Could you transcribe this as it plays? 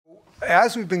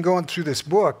as we've been going through this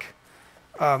book,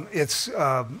 it's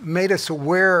made us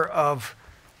aware of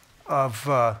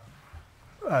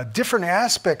different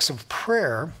aspects of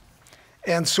prayer.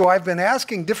 And so I've been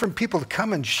asking different people to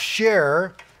come and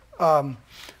share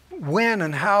when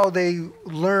and how they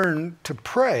learn to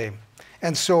pray.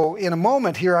 And so in a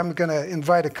moment here, I'm going to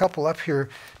invite a couple up here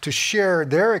to share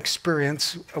their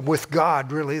experience with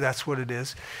God, really, that's what it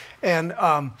is. And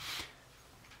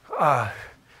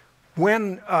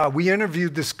when we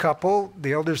interviewed this couple,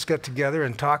 the elders got together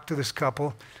and talked to this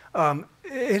couple.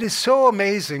 It is so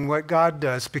amazing what God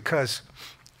does, because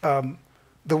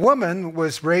the woman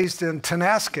was raised in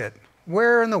Tonasket.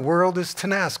 Where in the world is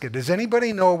Tonasket? Does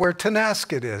anybody know where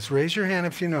Tonasket is? Raise your hand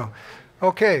if you know.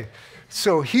 Okay,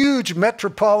 so huge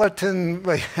metropolitan.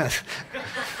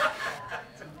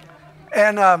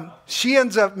 And she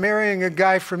ends up marrying a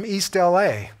guy from East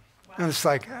LA. And it's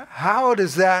like, how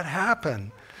does that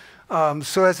happen?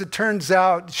 So as it turns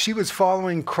out, she was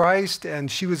following Christ, and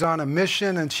she was on a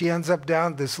mission, and she ends up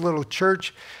down at this little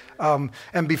church.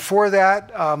 And before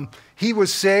that, he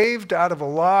was saved out of a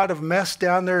lot of mess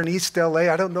down there in East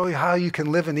LA. I don't know how you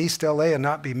can live in East LA and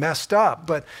not be messed up.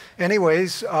 But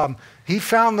anyways, he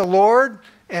found the Lord,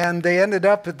 and they ended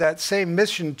up at that same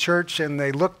mission church, and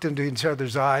they looked into each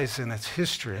other's eyes, and it's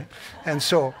history. And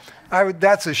so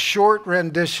that's a short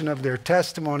rendition of their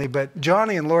testimony. But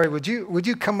Johnny and Lori, would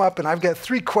you come up? And I've got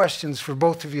 3 questions for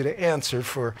both of you to answer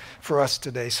for us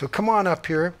today. So come on up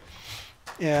here.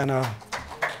 And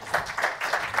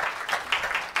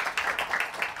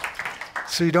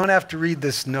so you don't have to read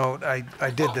this note. I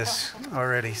did this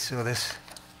already. So this.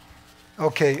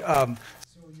 Okay. So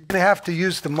you're going to have to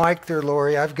use the mic there,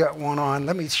 Lori. I've got one on.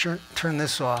 Let me turn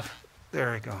this off.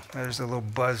 There we go. There's a little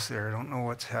buzz there. I don't know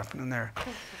what's happening there.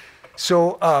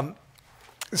 So,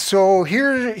 so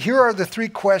here are the 3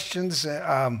 questions.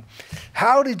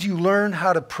 How did you learn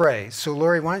how to pray? So,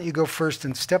 Lori, why don't you go first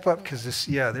and step up, because this,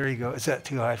 yeah, there you go. Is that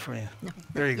too high for you? No.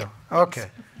 There you go. Okay.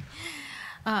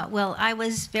 Well, I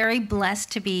was very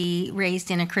blessed to be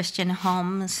raised in a Christian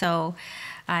home, so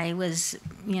I was,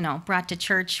 brought to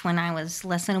church when I was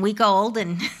less than a week old,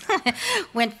 and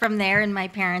went from there. And my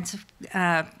parents,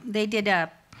 they did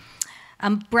a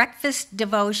breakfast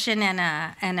devotion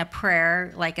and a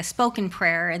prayer, like a spoken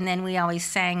prayer, and then we always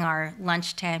sang our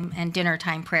lunchtime and dinner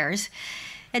time prayers,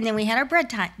 and then we had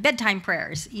our bedtime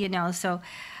prayers. So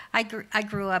I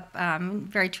grew up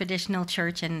very traditional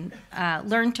church, and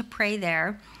learned to pray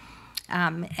there,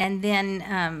 and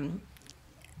then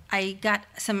I got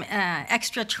some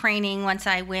extra training once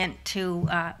I went to.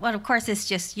 Well, of course, it's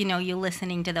just you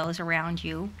listening to those around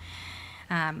you.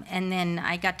 And then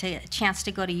I got a chance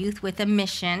to go to Youth with a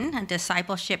Mission, a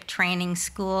discipleship training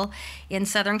school in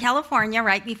Southern California,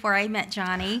 right before I met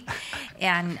Johnny,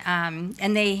 and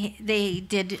they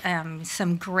did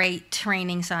some great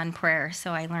trainings on prayer,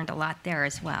 so I learned a lot there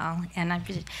as well, and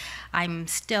I'm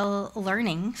still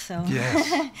learning, so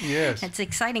yes, it's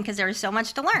exciting because there's so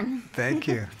much to learn. Thank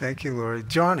you, Lori.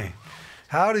 Johnny,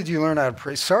 how did you learn how to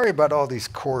pray? Sorry about all these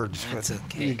chords, That's but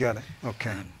okay. You got it.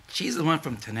 Okay. She's the one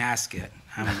from Tonasket.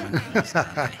 I'm the one from East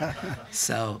LA.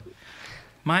 So,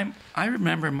 I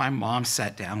remember my mom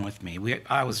sat down with me.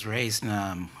 I was raised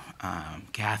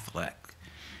Catholic,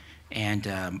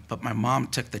 and but my mom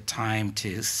took the time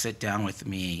to sit down with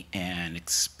me and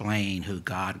explain who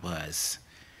God was,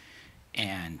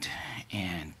 and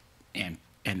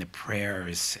the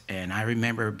prayers. And I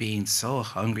remember being so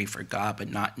hungry for God, but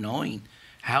not knowing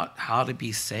how to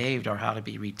be saved or how to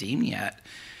be redeemed yet.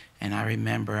 And I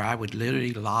remember I would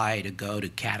literally lie to go to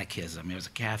catechism. It was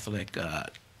a Catholic Bible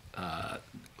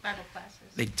classes.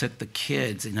 They took the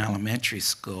kids in elementary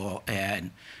school,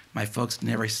 and my folks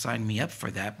never signed me up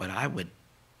for that, but I would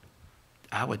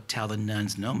tell the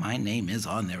nuns, no, my name is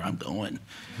on there, I'm going.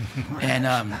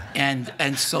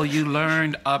 and so you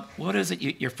learned, what is it,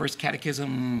 your first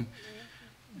catechism?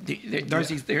 There's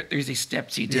these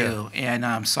steps you do. Yeah.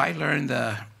 And so I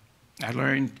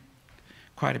learned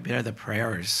quite a bit of the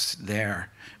prayers there,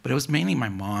 but it was mainly my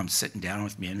mom sitting down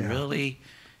with me and really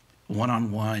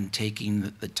one-on-one taking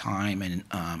the time, and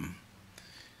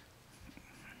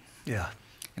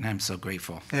and I'm so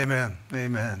grateful. Amen.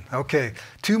 Okay,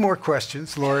 2 more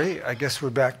questions. Lori, I guess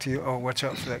we're back to you. Oh, watch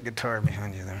out for that guitar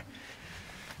behind you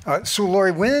there. So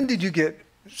Lori, when did you get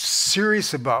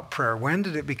serious about prayer? When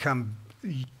did it become,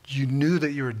 you knew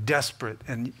that you were desperate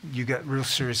and you got real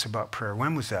serious about prayer?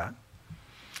 When was that?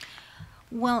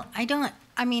 Well,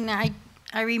 I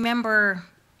remember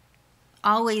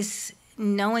always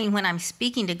knowing when I'm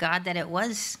speaking to God that it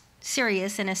was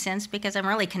serious in a sense, because I'm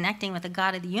really connecting with the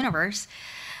God of the universe.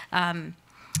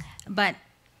 But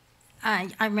I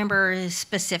remember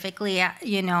specifically,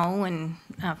 when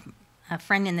a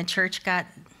friend in the church got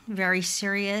very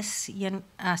serious,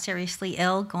 seriously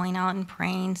ill, going out and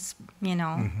praying,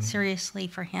 seriously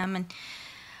for him.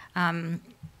 And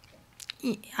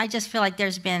I just feel like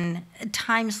there's been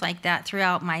times like that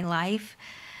throughout my life.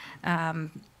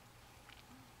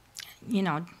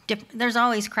 There's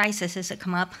always crises that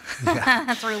come up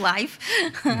through life.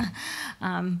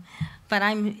 But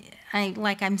I'm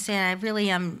saying, I really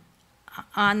am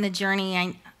on the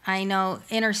journey. I know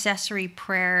intercessory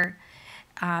prayer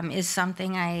is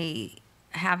something I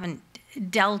haven't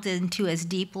delved into as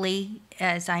deeply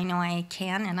as I know I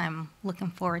can, and I'm looking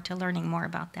forward to learning more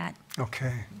about that.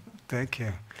 Okay, thank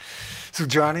you. So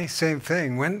Johnny, same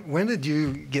thing. When did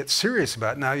you get serious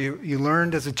about it? Now you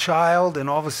learned as a child, and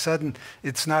all of a sudden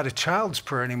it's not a child's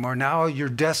prayer anymore. Now you're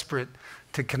desperate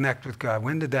to connect with God.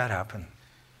 When did that happen?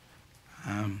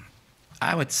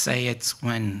 I would say it's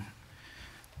when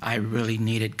I really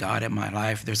needed God in my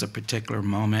life. There's a particular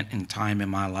moment in time in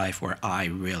my life where I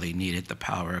really needed the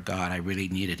power of God. I really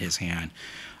needed his hand.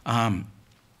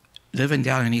 Living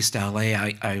down in East LA,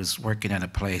 I was working at a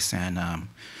place, and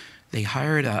they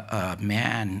hired a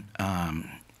man,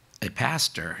 a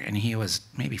pastor, and he was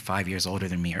maybe 5 years older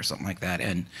than me or something like that.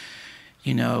 And,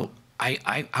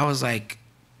 I was like,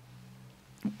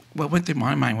 what went through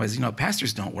my mind was,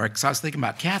 pastors don't work. So I was thinking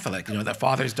about Catholic, that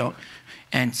fathers don't.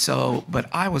 And so, but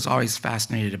I was always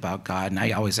fascinated about God, and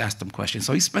I always asked him questions.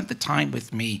 So he spent the time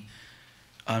with me,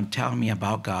 telling me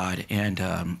about God and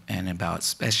about,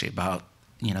 especially about,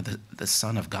 the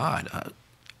Son of God,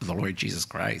 the Lord Jesus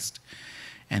Christ.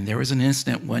 And there was an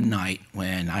incident one night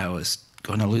when I was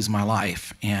going to lose my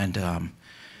life, and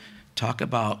talk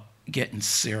about getting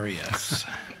serious.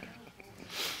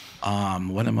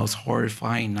 One of the most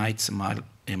horrifying nights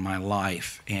in my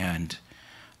life, and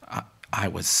I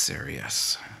was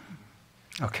serious.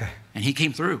 Okay. And he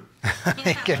came through.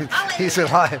 He's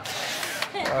alive.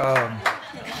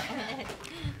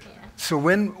 So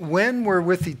when we're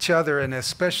with each other, and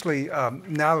especially now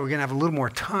that we're going to have a little more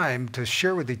time to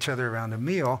share with each other around a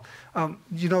meal,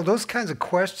 those kinds of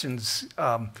questions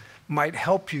might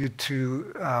help you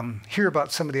to hear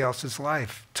about somebody else's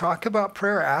life. Talk about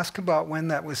prayer. Ask about when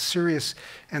that was serious.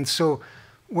 And so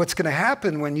what's going to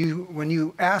happen when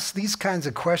you ask these kinds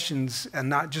of questions, and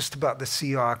not just about the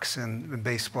Seahawks and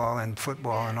baseball and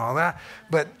football and all that,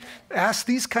 but ask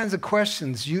these kinds of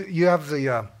questions, you have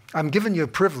the... I'm giving you a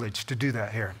privilege to do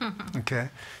that here, okay?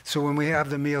 So when we have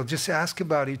the meal, just ask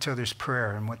about each other's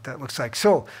prayer and what that looks like.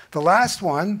 So the last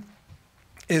one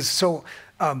is,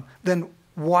 then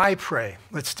why pray?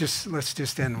 Let's just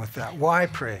end with that. Why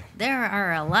pray? There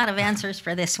are a lot of answers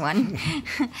for this one.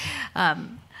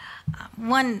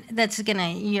 One that's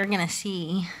you're gonna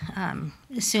see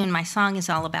soon. My song is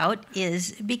all about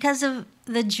is because of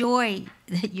the joy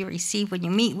that you receive when you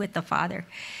meet with the Father.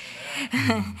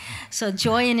 So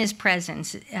joy in his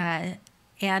presence,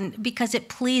 and because it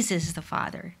pleases the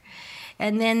Father.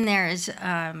 And then there's,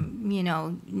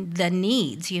 the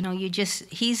needs.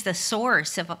 He's the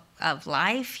source of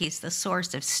life. He's the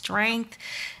source of strength,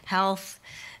 health,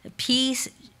 peace,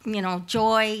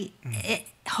 joy,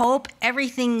 hope,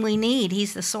 everything we need.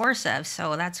 He's the source of.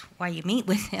 So that's why you meet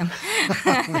with him.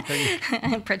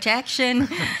 Protection,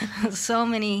 so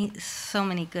many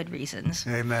good reasons.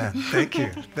 Amen. Thank you.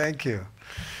 Thank you.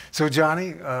 So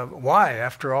Johnny, why,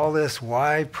 after all this,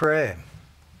 why pray?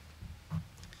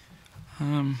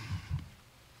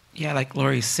 Yeah, like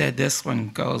Lori said, this one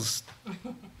goes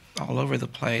all over the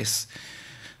place.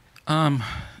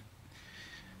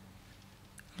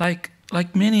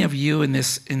 Like many of you in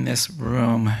this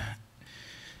room,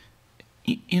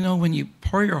 when you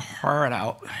pour your heart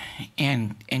out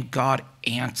and God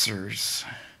answers,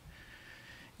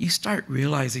 you start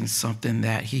realizing something,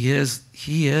 that he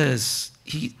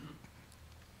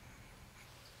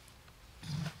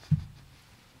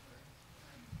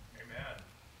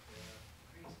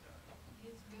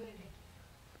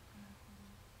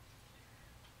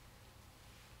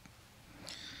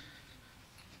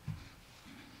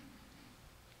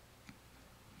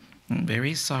I'm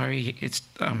very sorry. It's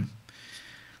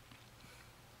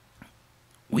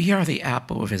we are the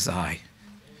apple of his eye,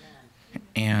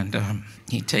 and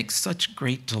he takes such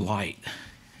great delight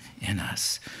in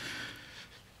us.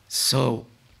 So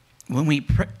when we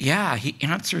pray, he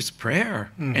answers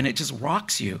prayer, and it just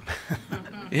rocks you.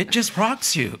 It just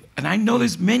rocks you. And I know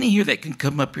there's many here that can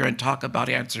come up here and talk about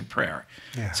answered prayer.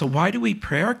 Yeah. So why do we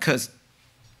pray? Because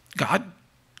God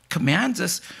commands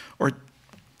us or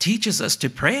teaches us to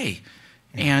pray,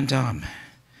 and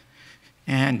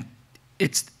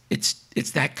it's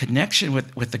that connection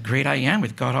with the great I am,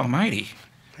 with God Almighty.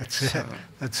 That's it.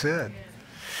 That's it.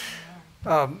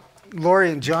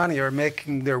 Lori and Johnny are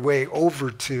making their way over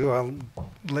to, I'll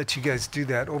let you guys do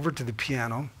that, over to the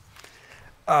piano.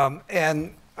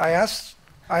 And I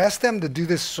asked them to do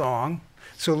this song.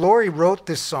 So Lori wrote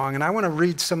this song, and I want to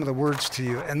read some of the words to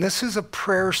you. And this is a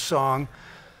prayer song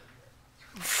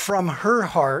from her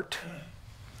heart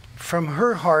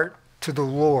to the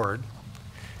Lord.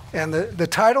 And the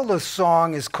title of the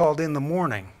song is called In the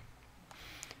Morning.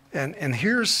 And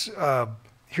here's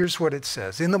what it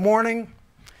says. In the morning,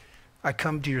 I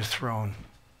come to your throne,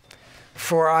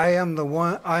 for I am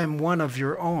one of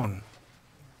your own.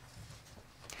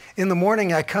 In the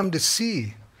morning, I come to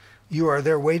see you are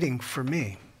there waiting for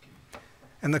me.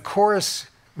 And the chorus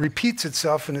repeats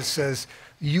itself and it says,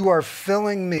 you are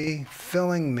filling me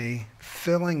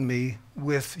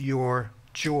with your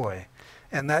joy.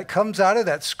 And that comes out of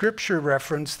that scripture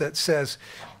reference that says,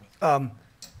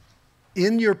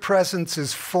 in your presence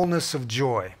is fullness of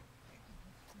joy.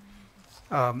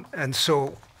 And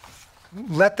so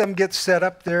let them get set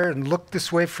up there and look this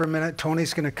way for a minute.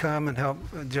 Tony's going to come and help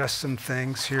adjust some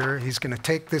things here. He's going to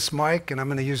take this mic, and I'm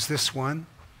going to use this one.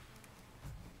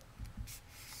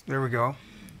 There we go.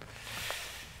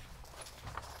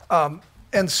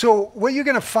 And so what you're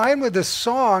going to find with this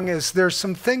song is there's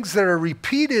some things that are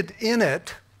repeated in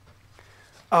it,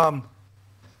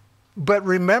 but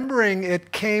remembering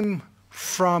it came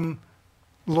from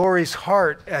Lori's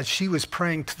heart as she was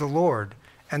praying to the Lord.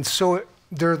 And so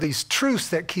there are these truths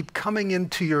that keep coming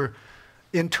into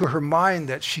her mind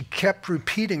that she kept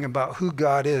repeating about who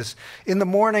God is. In the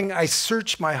morning, I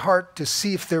search my heart to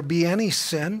see if there be any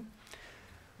sin.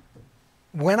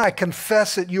 When I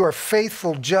confess it, you are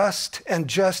faithful, just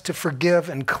to forgive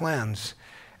and cleanse.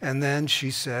 And then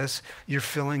she says, you're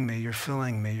filling me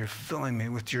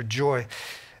with your joy.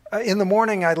 In the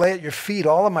morning, I lay at your feet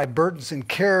all of my burdens and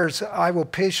cares. I will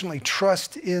patiently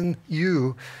trust in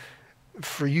you,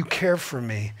 for you care for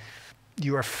me.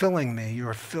 You are filling me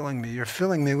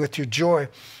with your joy.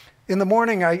 In the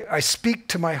morning, I speak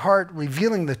to my heart,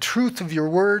 revealing the truth of your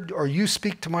word, or you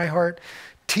speak to my heart,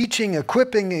 teaching,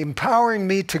 equipping, empowering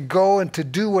me to go and to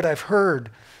do what I've heard.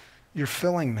 You're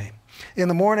filling me. In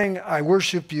the morning, I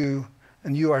worship you,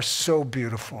 and you are so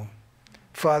beautiful.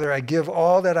 Father, I give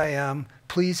all that I am.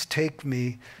 Please take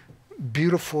me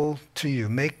beautiful to you.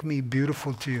 Make me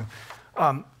beautiful to you.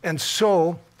 And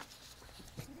so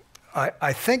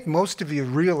I think most of you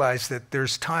realize that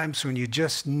there's times when you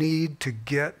just need to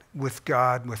get with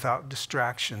God without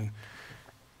distraction.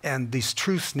 And these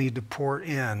truths need to pour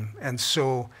in. And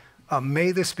so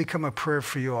may this become a prayer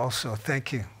for you also.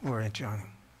 Thank you, Lori and Johnny.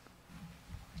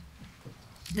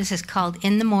 This is called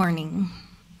In the Morning.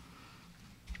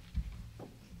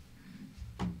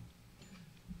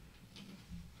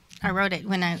 I wrote it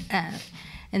when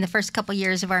in the first couple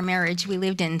years of our marriage. We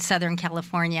lived in Southern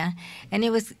California, and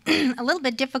it was a little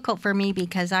bit difficult for me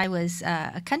because I was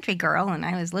a country girl and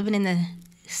I was living in the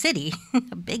city,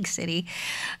 a big city.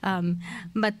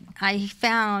 But I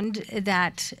found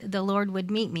that the Lord would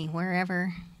meet me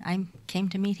wherever I came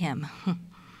to meet him.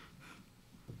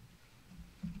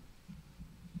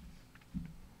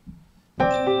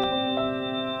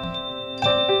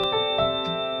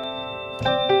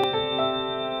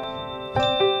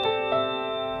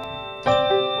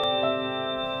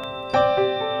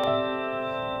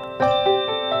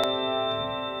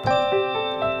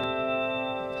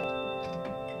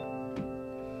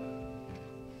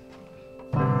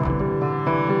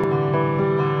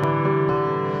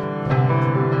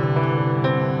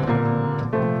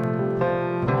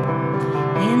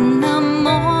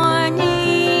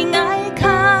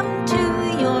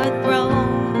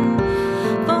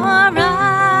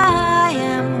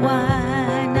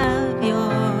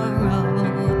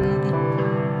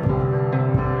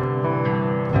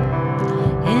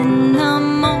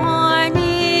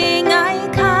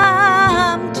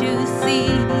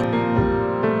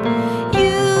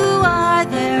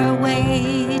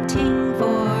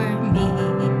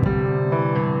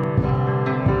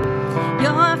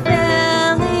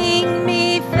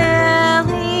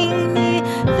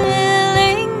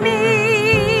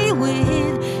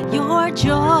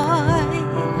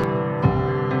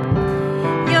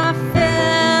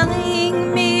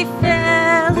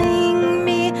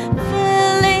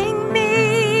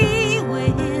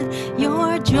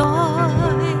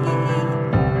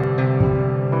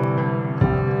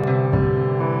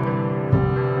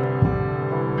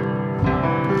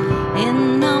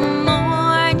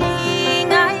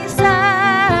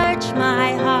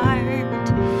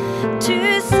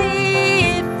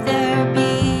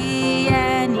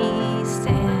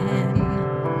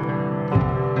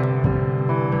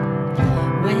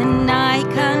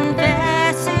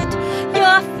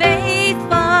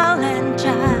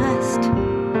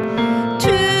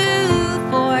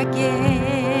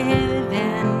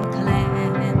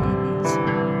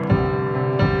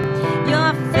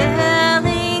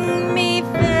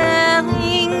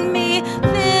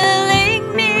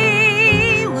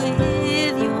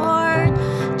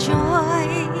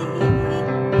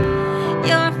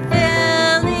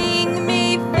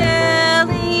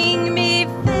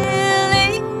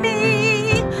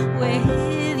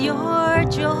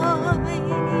 joy.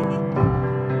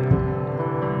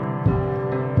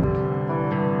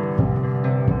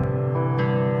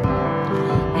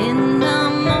 In the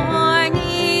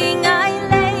morning I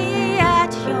lay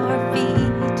at your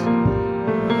feet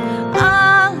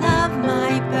all of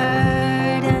my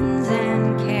burdens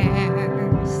and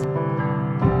cares.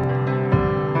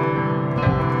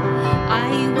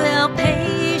 I will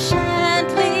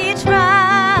patiently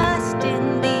trust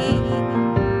in thee,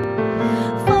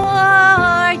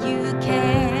 for you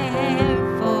care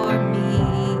for me.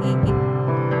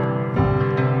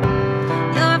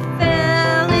 You're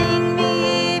filling me,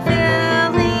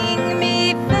 filling me,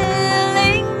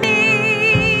 filling me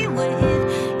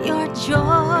with your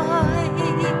joy.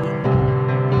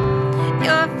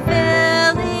 You're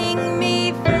filling me,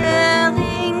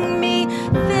 filling me,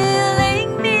 filling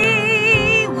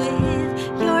me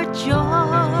with your joy.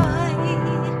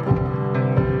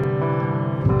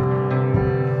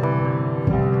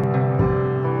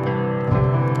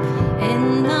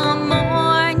 In the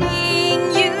morning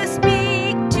you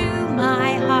speak to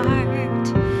my heart,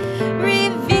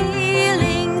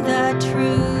 revealing the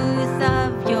truth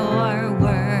of your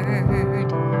word,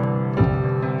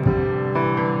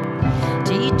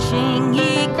 teaching,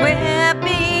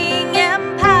 equipping,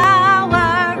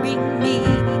 empowering me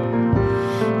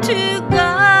to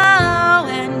go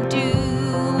and do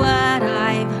what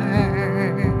I've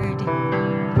heard.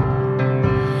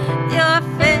 You're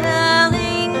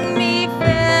filling me,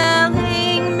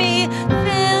 filling me,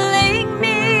 filling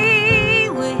me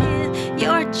with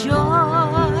your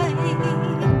joy.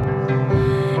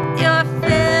 You're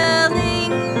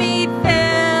filling me,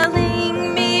 filling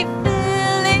me,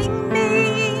 filling me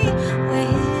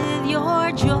with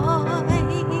your joy.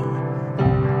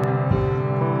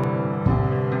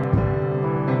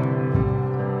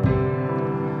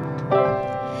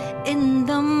 In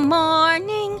the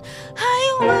morning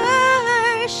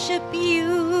I worship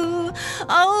you.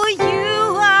 Oh,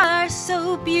 you are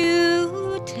so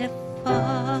beautiful.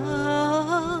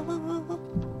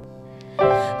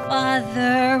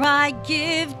 Father, I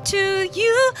give to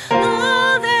you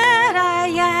all that I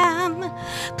am.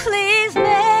 Please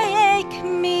make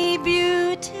me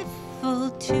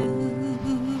beautiful too.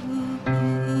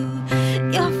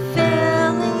 You're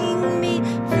filling me,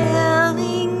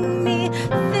 filling me,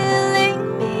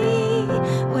 filling me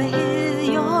with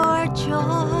your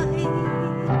joy.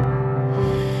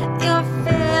 You're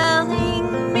filling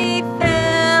me,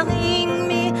 filling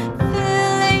me,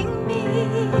 filling me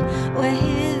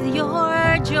with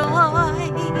your joy.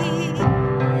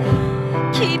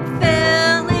 Keep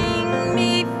filling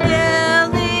me,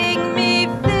 filling me,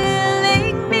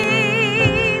 filling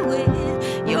me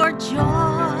with your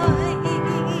joy.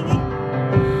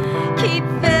 Keep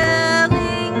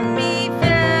filling me,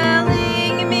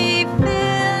 filling me,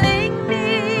 filling me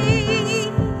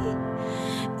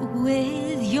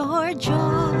with your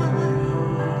joy.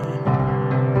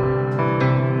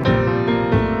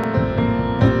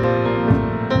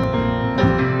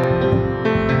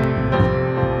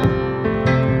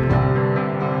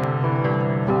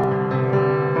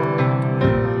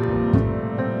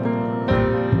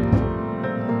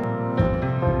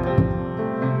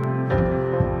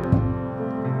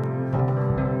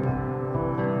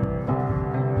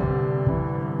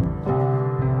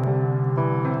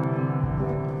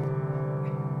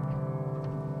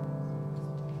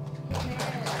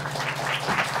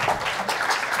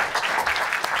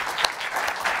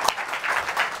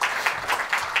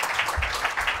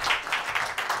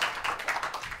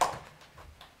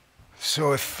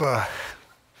 So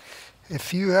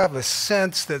if you have a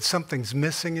sense that something's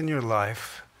missing in your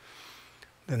life,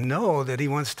 then know that he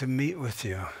wants to meet with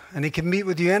you. And he can meet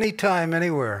with you anytime,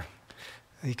 anywhere.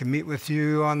 He can meet with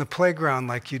you on the playground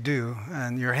like you do,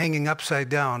 and you're hanging upside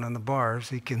down on the bars.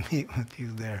 He can meet with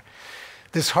you there.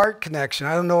 This heart connection,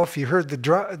 I don't know if you heard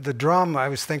the drum. I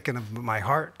was thinking of my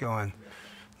heart going,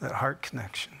 that heart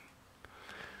connection.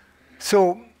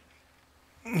 So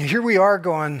here we are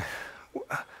going,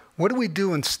 what do we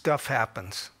do when stuff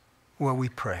happens? Well, we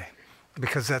pray,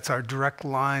 because that's our direct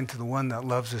line to the one that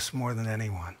loves us more than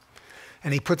anyone.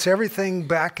 And he puts everything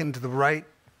back into the right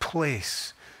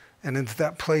place, and into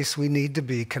that place we need to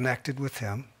be connected with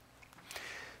him.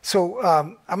 So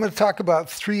I'm going to talk about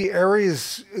 3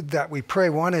 areas that we pray.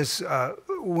 One is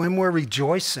when we're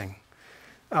rejoicing.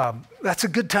 That's a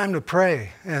good time to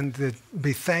pray and to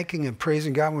be thanking and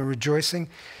praising God when we're rejoicing.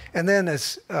 And then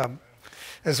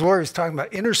as Lori was talking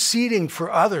about, interceding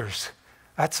for others.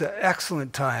 That's an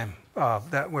excellent time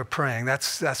that we're praying.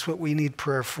 That's what we need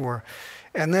prayer for.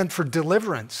 And then for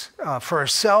deliverance, for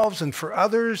ourselves and for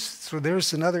others. So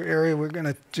there's another area we're going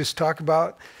to just talk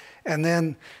about. And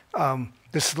then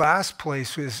this last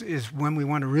place is when we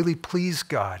want to really please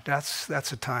God. That's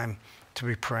a time to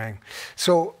be praying.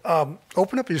 So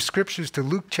open up your scriptures to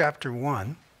Luke chapter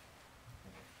 1.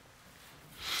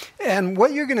 And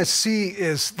what you're going to see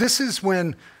is this is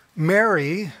when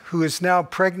Mary, who is now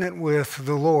pregnant with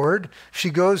the Lord, she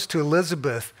goes to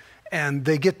Elizabeth and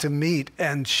they get to meet,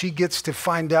 and she gets to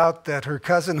find out that her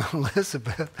cousin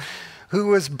Elizabeth, who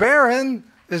was barren,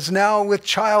 is now with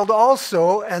child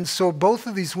also. And so both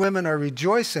of these women are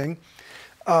rejoicing.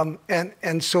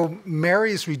 And so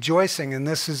Mary is rejoicing, and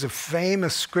this is a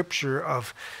famous scripture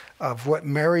of what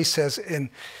Mary says. And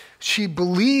she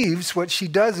believes, what she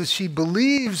does is she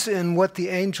believes in what the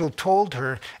angel told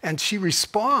her, and she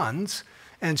responds.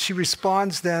 And she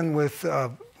responds then with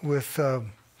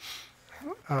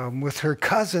her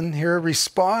cousin here,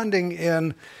 responding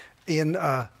in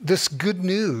this good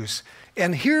news.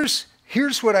 And here's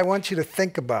what I want you to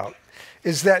think about,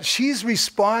 is that she's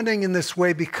responding in this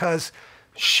way because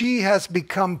she has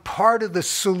become part of the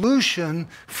solution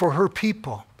for her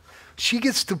people. She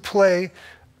gets to play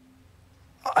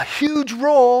a huge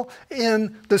role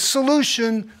in the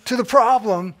solution to the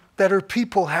problem that her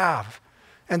people have.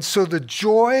 And so the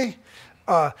joy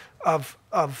of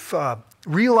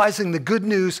realizing the good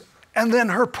news, and then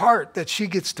her part that she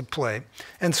gets to play.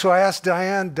 And so I asked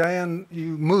Diane,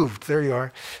 you moved, there you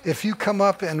are. If you come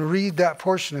up and read that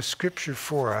portion of scripture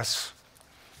for us.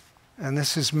 And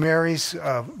this is Mary's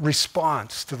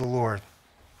response to the Lord.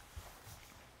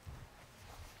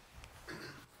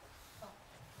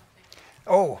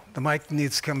 Oh, the mic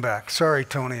needs to come back. Sorry,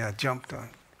 Tony, I jumped on.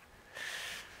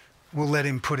 We'll let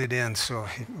him put it in so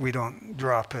we don't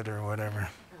drop it or whatever.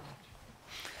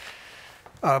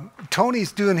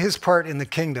 Tony's doing his part in the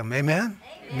kingdom. Amen?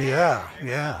 Amen.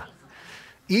 Yeah.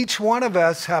 Each one of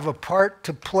us have a part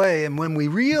to play, and when we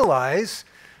realize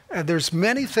there's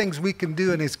many things we can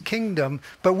do in his kingdom,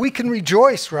 but we can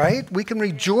rejoice, right? We can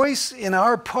rejoice in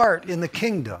our part in the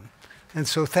kingdom. And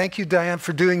so thank you, Diane,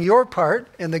 for doing your part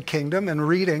in the kingdom and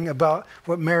reading about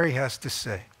what Mary has to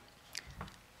say.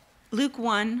 Luke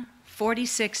 1,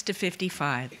 46 to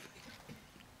 55.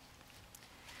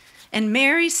 And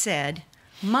Mary said,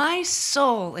 "My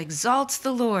soul exalts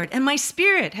the Lord, and my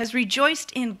spirit has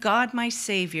rejoiced in God my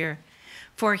Savior,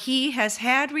 for he has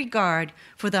had regard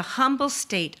for the humble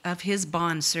state of his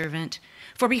bondservant.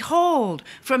 For behold,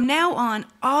 from now on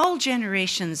all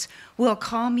generations will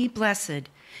call me blessed.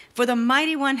 For the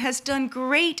Mighty One has done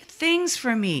great things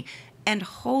for me, and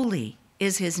holy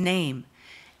is his name.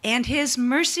 And his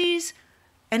mercy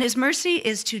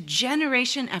is to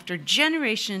generation after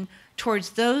generation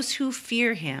towards those who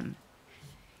fear him.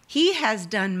 He has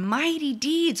done mighty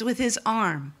deeds with his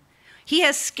arm. He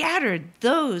has scattered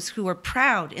those who were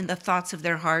proud in the thoughts of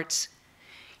their hearts.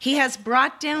 He has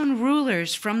brought down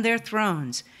rulers from their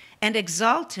thrones and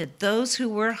exalted those who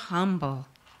were humble.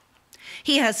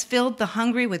 He has filled the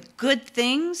hungry with good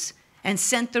things and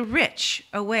sent the rich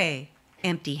away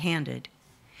empty-handed.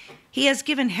 He has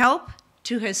given help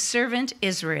to his servant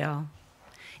Israel,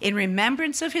 in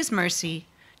remembrance of his mercy,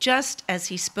 just as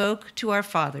he spoke to our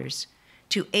fathers,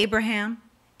 to Abraham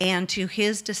and to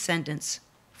his descendants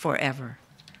forever."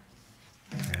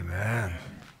 Amen.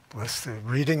 Bless the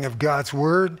reading of God's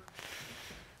word.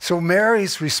 So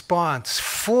Mary's response,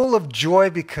 full of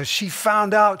joy because she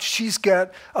found out she's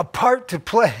got a part to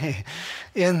play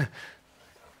in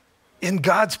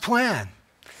God's plan.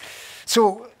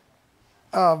 So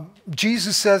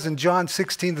Jesus says in John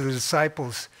 16 to the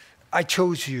disciples, "I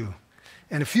chose you."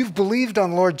 And if you've believed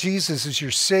on Lord Jesus as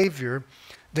your Savior,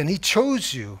 then he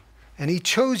chose you. And he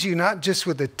chose you not just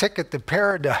with a ticket to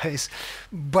paradise,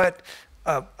 but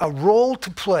a role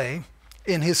to play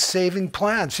in his saving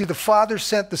plan. See, the Father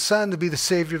sent the Son to be the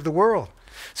Savior of the world.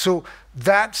 So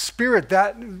that spirit,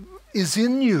 that is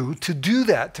in you to do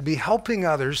that, to be helping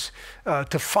others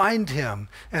to find him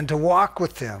and to walk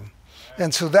with him.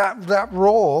 And so that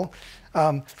role,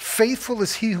 faithful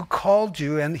is he who called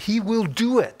you, and he will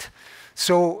do it.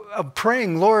 So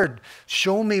praying, Lord,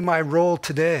 show me my role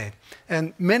today.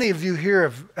 And many of you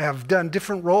here have done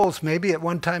different roles. Maybe at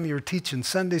one time you were teaching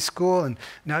Sunday school, and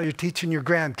now you're teaching your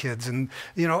grandkids. And,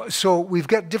 so we've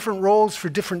got different roles for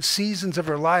different seasons of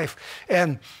our life.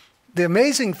 And the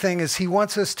amazing thing is he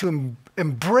wants us to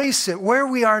embrace it where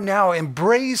we are now.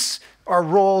 Embrace our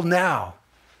role now.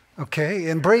 Okay?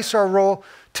 Embrace our role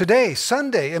today,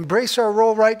 Sunday. Embrace our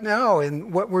role right now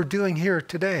in what we're doing here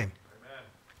today.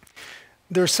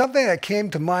 There's something that came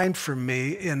to mind for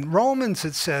me. In Romans,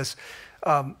 it says,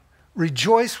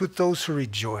 rejoice with those who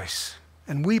rejoice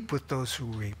and weep with those who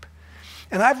weep.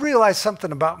 And I've realized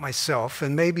something about myself,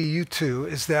 and maybe you too,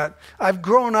 is that I've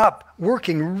grown up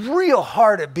working real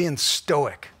hard at being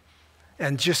stoic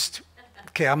and just,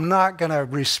 okay, I'm not going to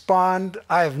respond.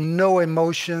 I have no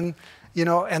emotion, you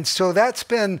know, and so it's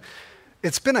been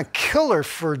a killer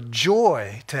for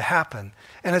joy to happen.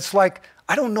 And it's like,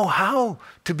 I don't know how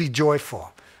to be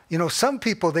joyful. You know, some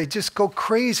people, they just go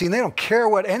crazy and they don't care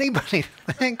what anybody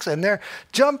thinks, and they're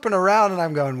jumping around, and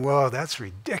I'm going, whoa, that's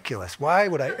ridiculous. Why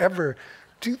would I ever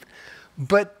do?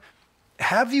 But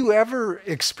have you ever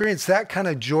experienced that kind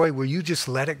of joy where you just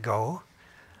let it go?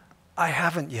 I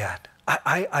haven't yet.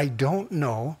 I don't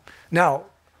know. Now,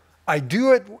 I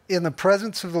do it in the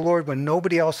presence of the Lord when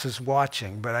nobody else is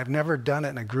watching, but I've never done it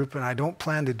in a group, and I don't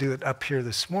plan to do it up here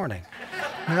this morning.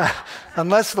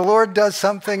 Unless the Lord does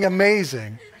something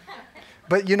amazing.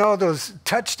 But you know, those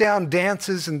touchdown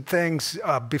dances and things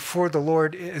before the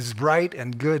Lord is right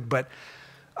and good, but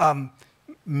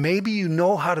maybe you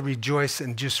know how to rejoice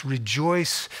and just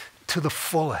rejoice to the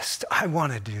fullest. I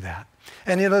want to do that.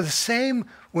 And you know, the same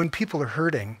when people are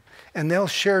hurting and they'll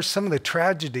share some of the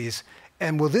tragedies,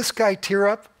 and will this guy tear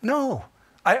up? No.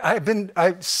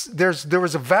 There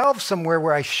was a valve somewhere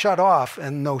where I shut off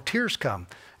and no tears come.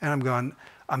 And I'm going,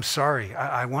 I'm sorry.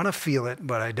 I want to feel it,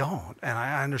 but I don't. And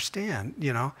I understand,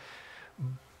 you know.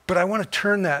 But I want to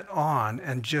turn that on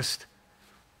and just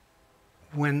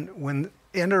when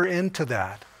enter into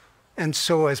that. And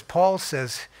so as Paul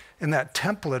says in that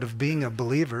template of being a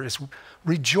believer is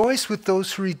rejoice with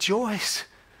those who rejoice.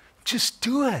 Just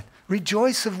do it.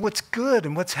 Rejoice of what's good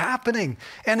and what's happening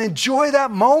and enjoy that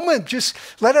moment. Just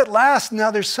let it last.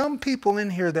 Now, there's some people in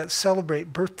here that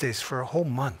celebrate birthdays for a whole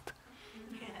month.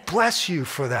 Bless you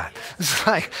for that. It's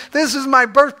like, this is my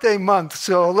birthday month,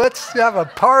 so let's have a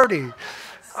party.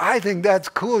 I think that's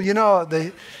cool. You know,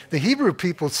 the Hebrew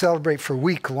people celebrate for a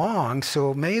week long,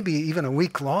 so maybe even a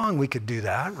week long we could do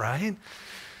that, right?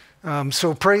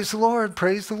 So praise the Lord,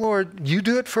 praise the Lord. You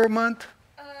do it for a month?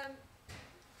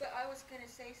 But I was going to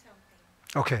say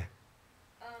something. Okay.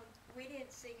 We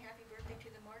didn't sing happy birthday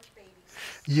to the March babies.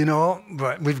 You know,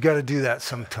 but we've got to do that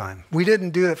sometime. We didn't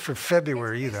do it for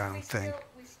February either, I don't think.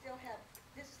 We still have,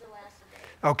 this is the last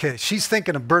day. Okay, she's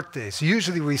thinking of birthdays.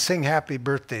 Usually we sing happy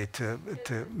birthday to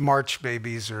March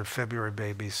babies or February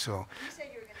babies. So You said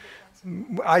you were going to do it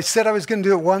once a month. I said I was going to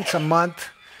do it once a month,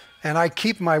 and I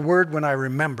keep my word when I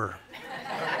remember.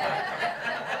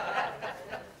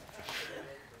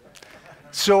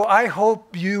 So I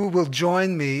hope you will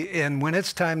join me in when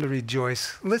it's time to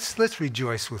rejoice. Let's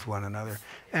rejoice with one another.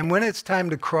 And when it's time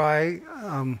to cry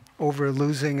over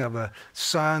losing of a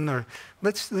son, or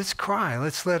let's cry.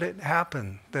 Let's let it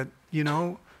happen. That you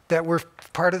know that we're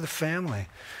part of the family.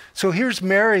 So here's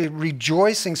Mary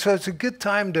rejoicing. So it's a good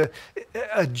time to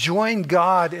join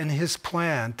God in His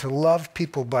plan to love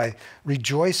people by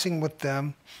rejoicing with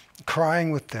them,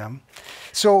 crying with them.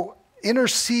 So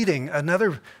interceding,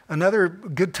 another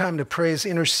good time to pray is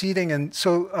interceding. And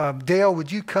so Dale,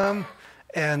 would you come?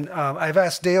 And I've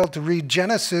asked Dale to read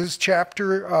Genesis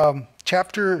chapter,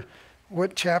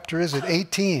 what chapter is it?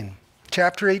 18.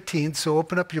 Chapter 18. So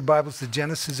open up your Bibles to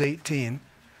Genesis 18.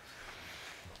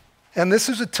 And this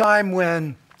is a time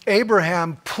when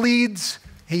Abraham pleads,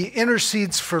 he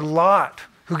intercedes for Lot,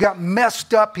 who got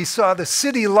messed up. He saw the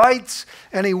city lights,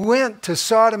 and he went to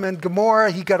Sodom and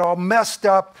Gomorrah. He got all messed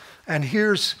up. And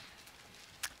here's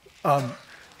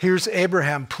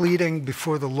Abraham pleading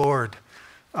before the Lord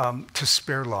to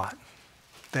spare Lot.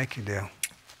 Thank you, Dale.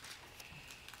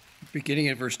 Beginning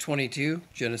at verse 22,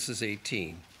 Genesis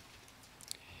 18.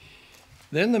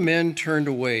 Then the men turned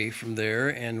away from there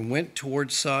and went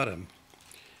toward Sodom.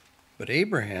 But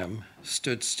Abraham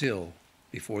stood still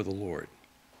before the Lord.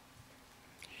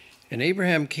 And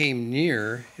Abraham came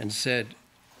near and said,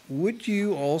 "Would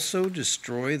you also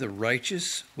destroy the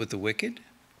righteous with the wicked?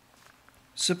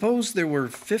 Suppose there were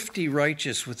 50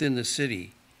 righteous within the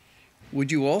city.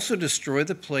 Would you also destroy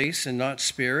the place and not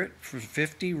spare it for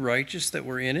 50 righteous that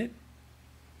were in it?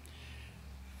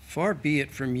 Far be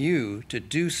it from you to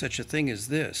do such a thing as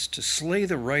this, to slay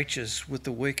the righteous with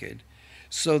the wicked,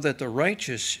 so that the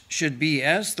righteous should be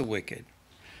as the wicked.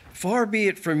 Far be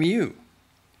it from you.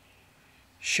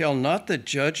 Shall not the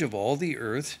judge of all the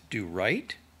earth do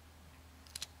right?"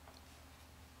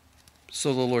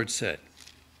 So the Lord said,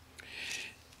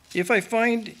 "If I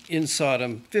find in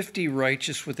Sodom 50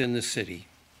 righteous within the city,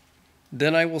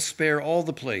 then I will spare all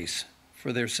the place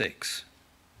for their sakes."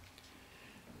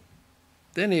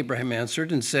 Then Abraham answered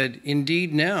and said,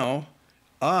 "Indeed now,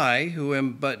 I, who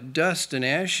am but dust and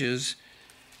ashes,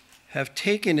 have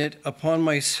taken it upon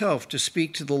myself to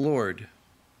speak to the Lord.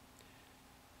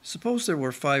 Suppose there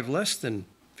were 5 less than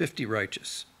 50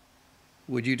 righteous.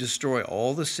 would you destroy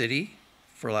all the city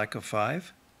for lack of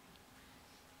 5?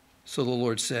 So the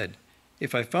Lord said,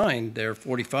 if I find there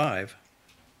 45,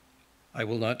 I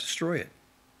will not destroy it.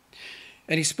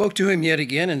 And he spoke to him yet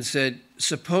again and said,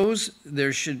 suppose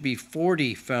there should be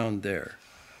 40 found there.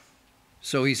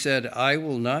 So he said, I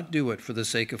will not do it for the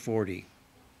sake of 40.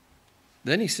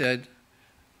 Then he said,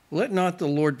 let not the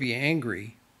Lord be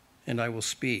angry, and I will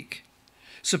speak.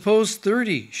 Suppose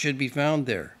 30 should be found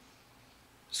there.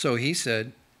 So he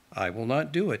said, I will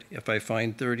not do it if I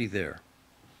find 30 there.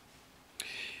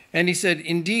 And he said,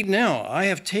 indeed now I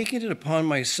have taken it upon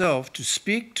myself to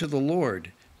speak to the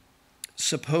Lord.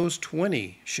 Suppose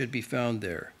 20 should be found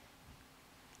there.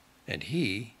 And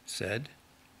he said,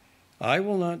 I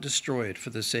will not destroy it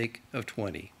for the sake of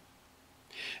 20.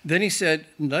 Then he said,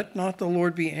 let not the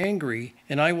Lord be angry,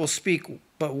 and I will speak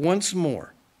but once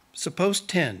more. Suppose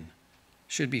 10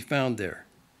 should be found there.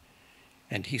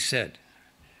 And he said,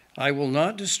 I will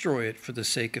not destroy it for the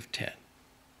sake of 10.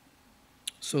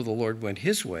 So the Lord went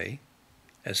his way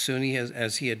as soon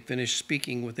as he had finished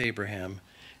speaking with Abraham,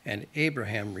 and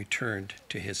Abraham returned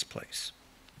to his place.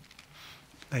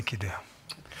 Thank you, Dale.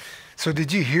 So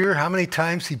did you hear how many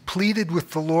times he pleaded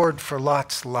with the Lord for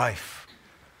Lot's life?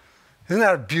 Isn't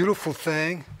that a beautiful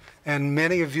thing? And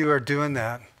many of you are doing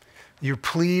that. You're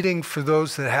pleading for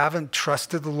those that haven't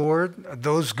trusted the Lord,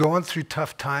 those going through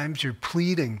tough times. You're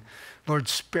pleading, Lord,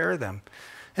 spare them.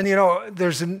 And you know,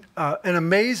 there's an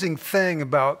amazing thing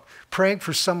about praying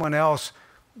for someone else.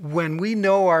 When we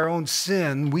know our own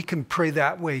sin, we can pray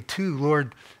that way too.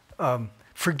 Lord,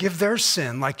 forgive their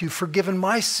sin like you've forgiven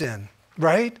my sin,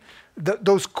 right?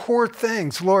 Those core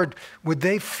things, Lord, would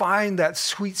they find that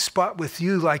sweet spot with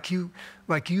you like you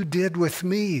did with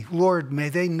me? Lord, may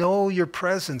they know your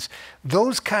presence.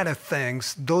 Those kind of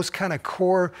things, those kind of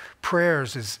core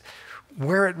prayers is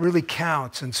where it really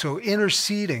counts. And so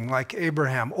interceding like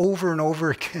Abraham over and over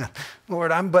again.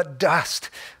 Lord, I'm but dust.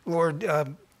 Lord,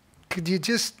 could you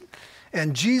just...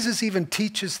 And Jesus even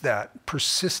teaches that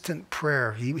persistent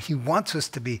prayer. He wants us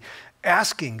to be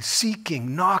asking,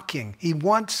 seeking, knocking. He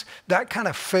wants that kind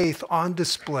of faith on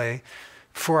display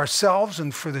for ourselves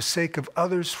and for the sake of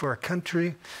others, for our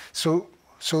country. So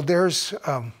there's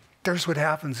what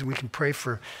happens, and we can pray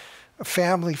for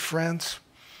family, friends.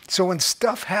 So when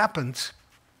stuff happens,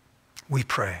 we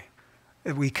pray.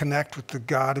 We connect with the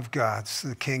God of gods,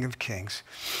 the King of kings.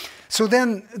 So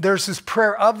then there's this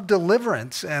prayer of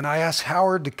deliverance, and I asked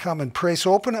Howard to come and pray.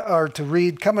 So come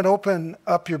and open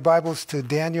up your Bibles to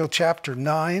Daniel chapter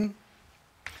 9.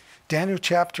 Daniel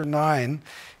chapter 9.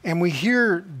 And we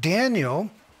hear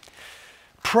Daniel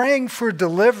praying for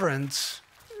deliverance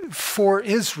for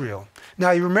Israel.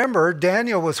 Now you remember,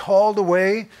 Daniel was hauled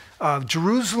away.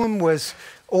 Jerusalem was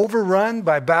overrun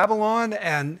by Babylon,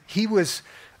 and he was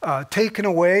taken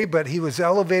away, but he was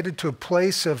elevated to a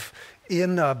place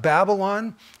in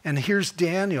Babylon. And here's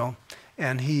Daniel,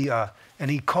 and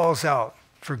he calls out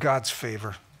for God's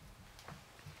favor.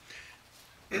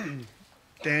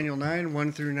 Daniel 9,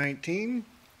 1 through 19.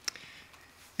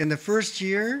 In the first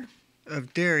year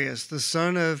of Darius, the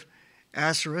son of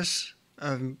Ahasuerus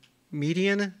of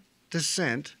Median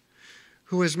descent,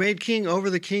 who was made king over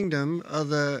the kingdom of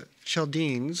the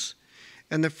Chaldeans,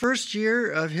 and the first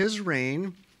year of his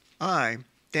reign, I,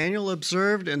 Daniel,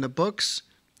 observed in the books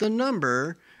the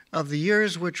number of the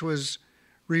years which was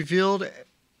revealed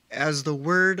as the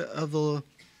word of the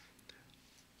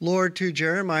Lord to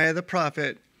Jeremiah the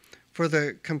prophet for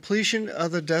the completion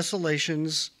of the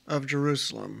desolations of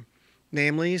Jerusalem,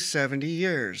 namely 70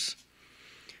 years.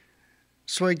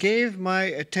 So I gave my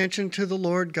attention to the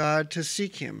Lord God to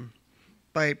seek him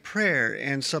by prayer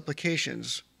and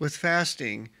supplications, with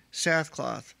fasting,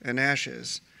 sackcloth, and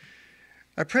ashes.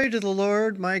 I prayed to the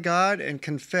Lord my God and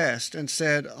confessed and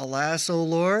said, Alas, O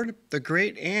Lord, the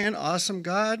great and awesome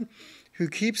God, who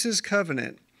keeps his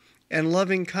covenant and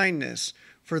loving kindness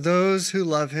for those who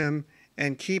love him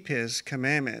and keep his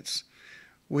commandments.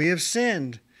 We have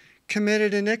sinned,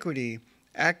 committed iniquity,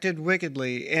 acted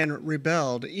wickedly, and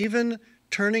rebelled, even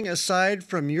turning aside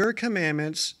from your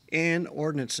commandments and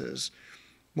ordinances.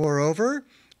 Moreover,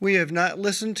 we have not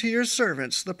listened to your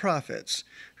servants, the prophets,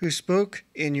 who spoke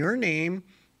in your name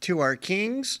to our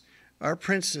kings, our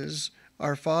princes,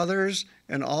 our fathers,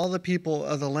 and all the people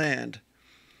of the land.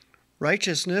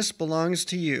 Righteousness belongs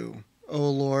to you, O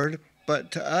Lord,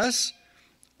 but to us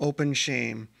open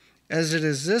shame, as it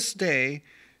is this day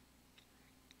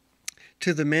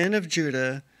to the men of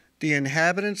Judah, the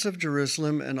inhabitants of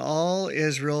Jerusalem, and all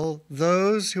Israel,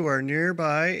 those who are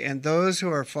nearby and those who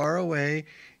are far away,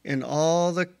 in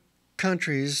all the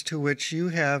countries to which you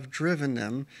have driven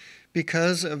them,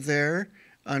 because of their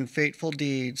unfaithful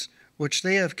deeds, which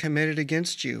they have committed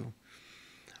against you.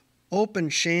 Open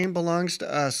shame belongs to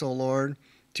us, O Lord,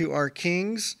 to our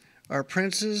kings, our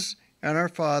princes, and our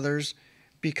fathers,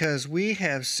 because we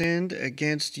have sinned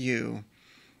against you.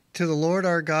 To the Lord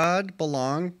our God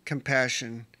belong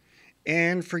compassion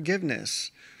and forgiveness,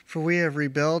 for we have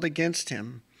rebelled against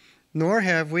him. Nor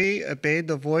have we obeyed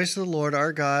the voice of the Lord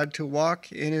our God to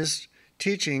walk in his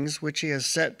teachings which he has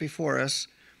set before us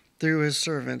through his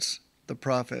servants, the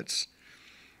prophets.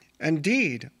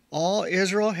 Indeed, all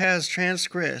Israel has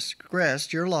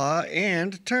transgressed your law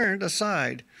and turned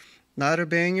aside, not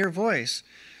obeying your voice.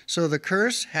 So the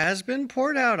curse has been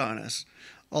poured out on us,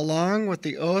 along with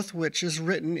the oath which is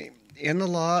written in the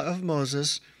law of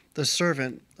Moses, the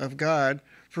servant of God,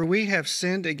 for we have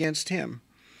sinned against him.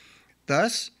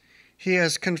 Thus he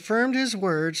has confirmed his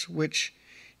words which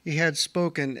he had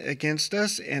spoken against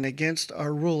us and against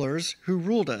our rulers who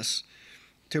ruled us,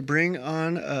 to bring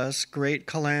on us great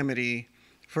calamity.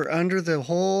 For under the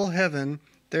whole heaven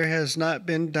there has not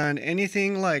been done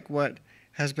anything like what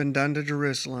has been done to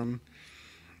Jerusalem.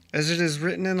 As it is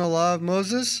written in the law of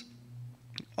Moses,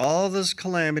 all this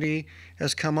calamity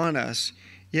has come on us,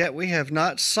 yet we have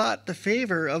not sought the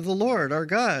favor of the Lord our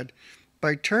God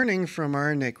by turning from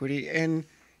our iniquity and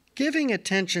giving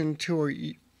attention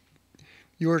to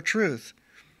your truth.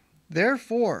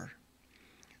 Therefore,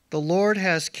 the Lord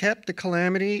has kept the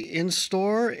calamity in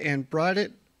store and brought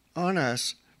it on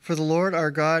us. For the Lord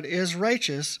our God is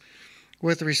righteous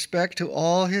with respect to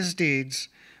all his deeds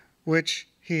which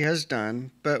he has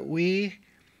done, but we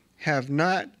have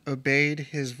not obeyed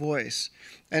his voice.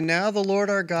 And now the Lord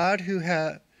our God, who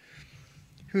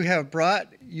have brought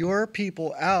your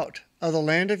people out of the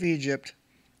land of Egypt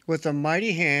with a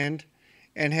mighty hand,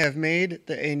 and have made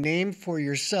a name for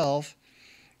yourself,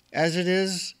 as it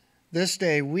is this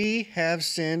day, we have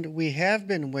sinned, we have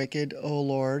been wicked, O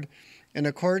Lord, in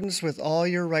accordance with all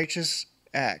your righteous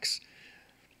acts.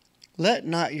 Let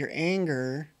not your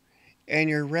anger and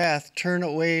your wrath turn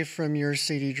away from your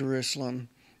city Jerusalem,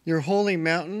 your holy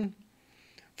mountain,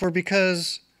 for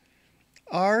because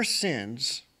our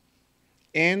sins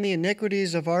and the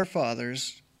iniquities of our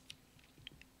fathers,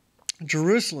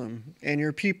 Jerusalem and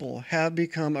your people have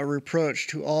become a reproach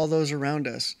to all those around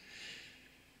us.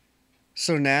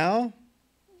 So now,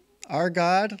 our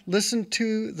God, listen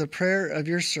to the prayer of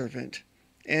your servant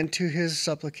and to his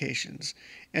supplications.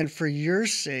 And for your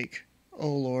sake, O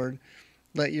Lord,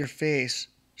 let your face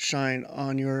shine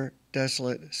on your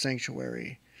desolate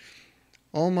sanctuary.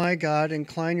 O my God,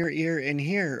 incline your ear and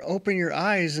hear. Open your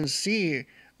eyes and see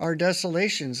our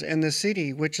desolations and the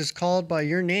city which is called by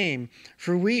your name.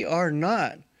 For we are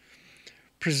not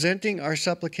presenting our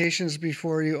supplications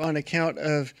before you on account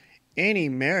of any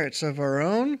merits of our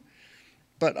own,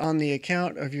 but on the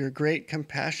account of your great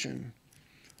compassion.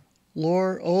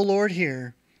 Lord, O Lord,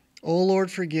 hear. O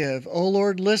Lord, forgive. O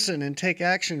Lord, listen and take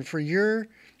action for your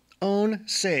own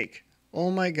sake.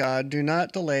 O my God, do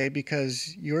not delay,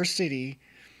 because your city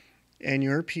and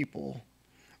your people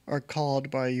are called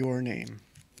by your name.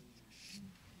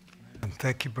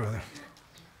 Thank you, brother.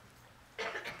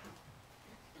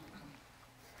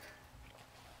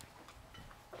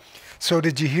 So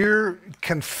did you hear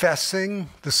confessing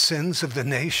the sins of the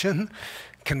nation?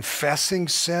 Confessing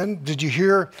sin? Did you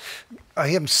hear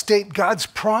him state God's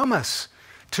promise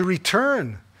to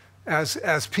return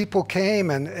as people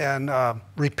came and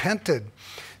repented?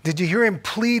 Did you hear him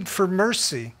plead for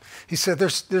mercy? He said,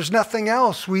 there's nothing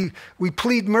else. We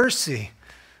plead mercy.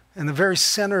 And the very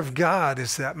center of God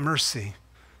is that mercy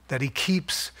that he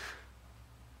keeps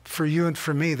for you and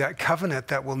for me, that covenant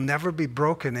that will never be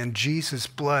broken in Jesus'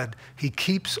 blood. He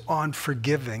keeps on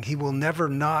forgiving. He will never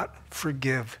not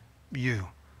forgive you.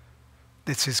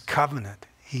 It's his covenant.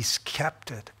 He's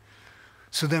kept it.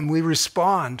 So then we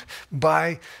respond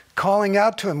by calling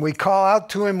out to him. We call out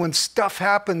to him when stuff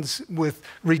happens with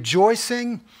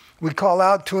rejoicing. We call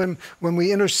out to him when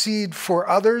we intercede for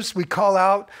others. We call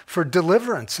out for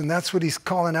deliverance, and that's what he's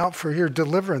calling out for here,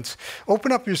 deliverance.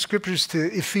 Open up your scriptures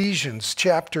to Ephesians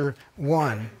chapter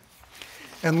 1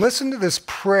 and listen to this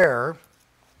prayer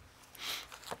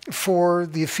for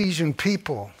the Ephesian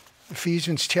people.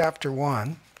 Ephesians chapter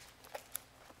 1.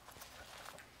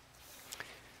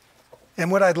 And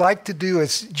what I'd like to do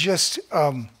is just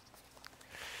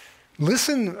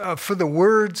listen for the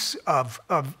words of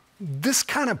this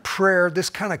kind of prayer,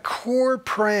 this kind of core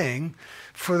praying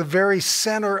for the very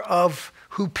center of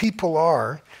who people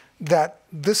are, that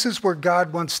this is where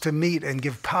God wants to meet and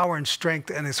give power and strength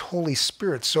and his Holy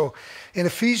Spirit. So in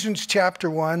Ephesians chapter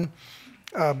 1,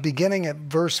 beginning at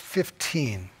verse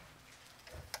 15.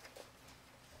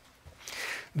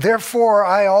 Therefore,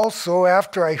 I also,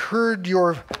 after I heard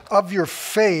of your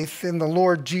faith in the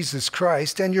Lord Jesus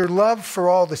Christ and your love for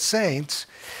all the saints,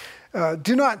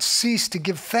 do not cease to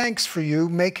give thanks for you,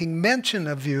 making mention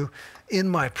of you in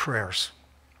my prayers,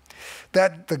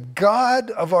 that the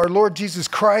God of our Lord Jesus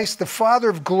Christ, the Father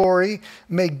of glory,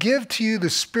 may give to you the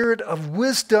spirit of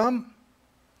wisdom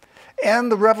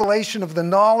and the revelation of the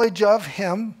knowledge of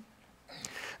him.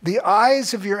 The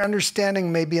eyes of your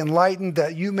understanding may be enlightened,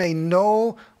 that you may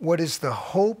know what is the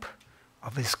hope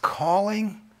of his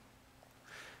calling,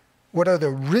 what are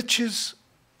the riches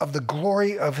of the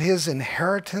glory of his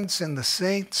inheritance in the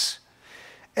saints,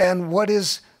 and what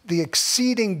is the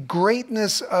exceeding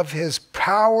greatness of his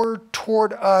power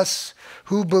toward us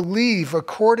who believe,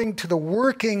 according to the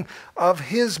working of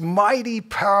his mighty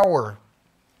power,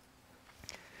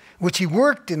 which he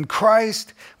worked in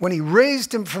Christ when he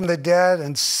raised him from the dead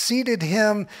and seated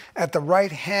him at the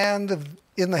right hand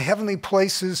in the heavenly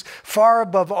places, far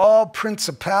above all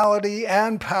principality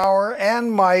and power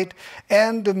and might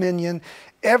and dominion,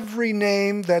 every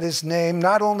name that is named,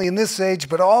 not only in this age,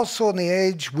 but also in the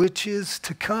age which is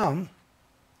to come.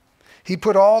 He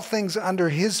put all things under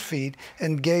his feet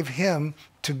and gave him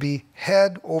to be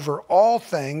head over all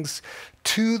things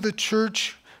to the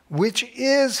church, which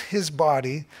is his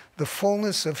body, the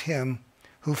fullness of him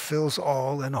who fills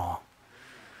all in all.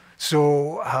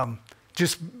 So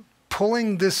just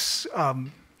pulling this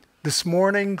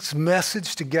morning's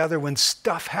message together, when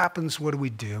stuff happens, what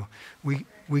do?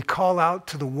 We call out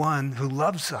to the one who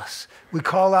loves us. We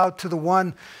call out to the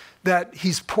one that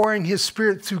he's pouring his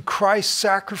spirit through Christ's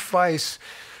sacrifice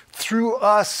through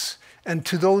us and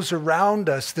to those around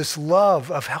us, this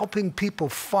love of helping people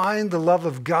find the love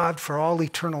of God for all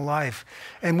eternal life.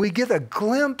 And we get a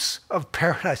glimpse of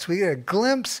paradise. We get a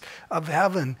glimpse of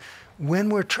heaven when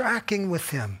we're tracking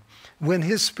with him. When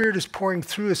his spirit is pouring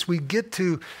through us, we get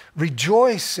to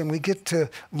rejoice and we get to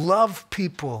love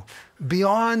people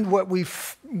beyond what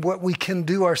we can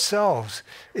do ourselves.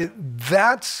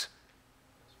 That's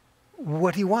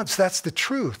what he wants. That's the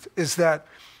truth, is that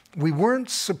we weren't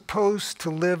supposed to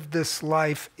live this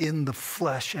life in the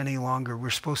flesh any longer. We're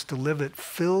supposed to live it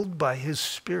filled by his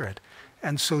spirit.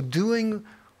 And so doing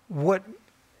what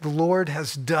the Lord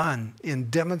has done in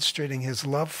demonstrating his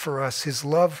love for us, his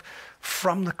love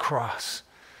from the cross.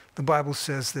 The Bible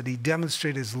says that he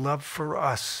demonstrated his love for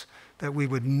us, that we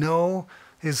would know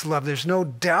his love. There's no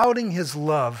doubting his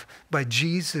love by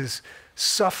Jesus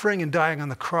suffering and dying on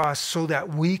the cross so that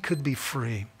we could be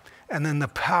free. And then the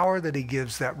power that he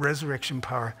gives, that resurrection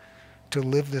power, to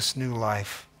live this new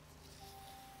life.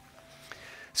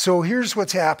 So here's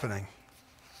what's happening.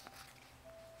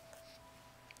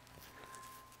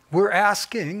 We're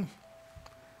asking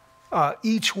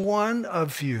each one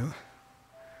of you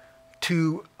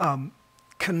to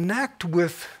connect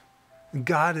with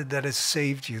God that has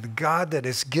saved you, the God that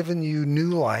has given you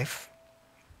new life,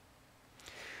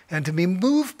 and to be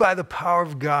moved by the power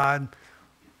of God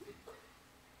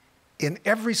in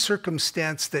every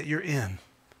circumstance that you're in,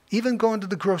 even going to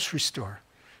the grocery store,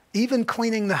 even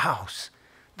cleaning the house,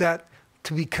 that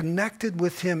to be connected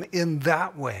with him in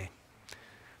that way.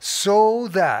 So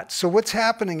what's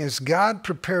happening is God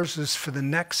prepares us for the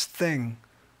next thing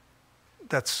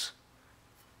that's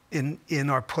in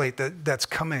our plate, that's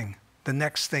coming, the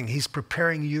next thing. He's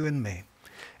preparing you and me.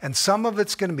 And some of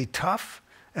it's going to be tough,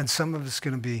 and some of it's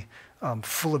going to be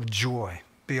full of joy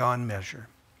beyond measure.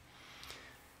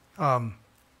 I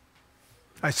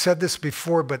said this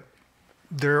before, but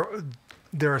there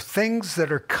are things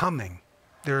that are coming.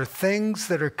 There are things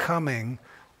that are coming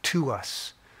to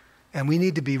us. And we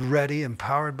need to be ready,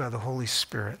 empowered by the Holy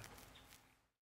Spirit.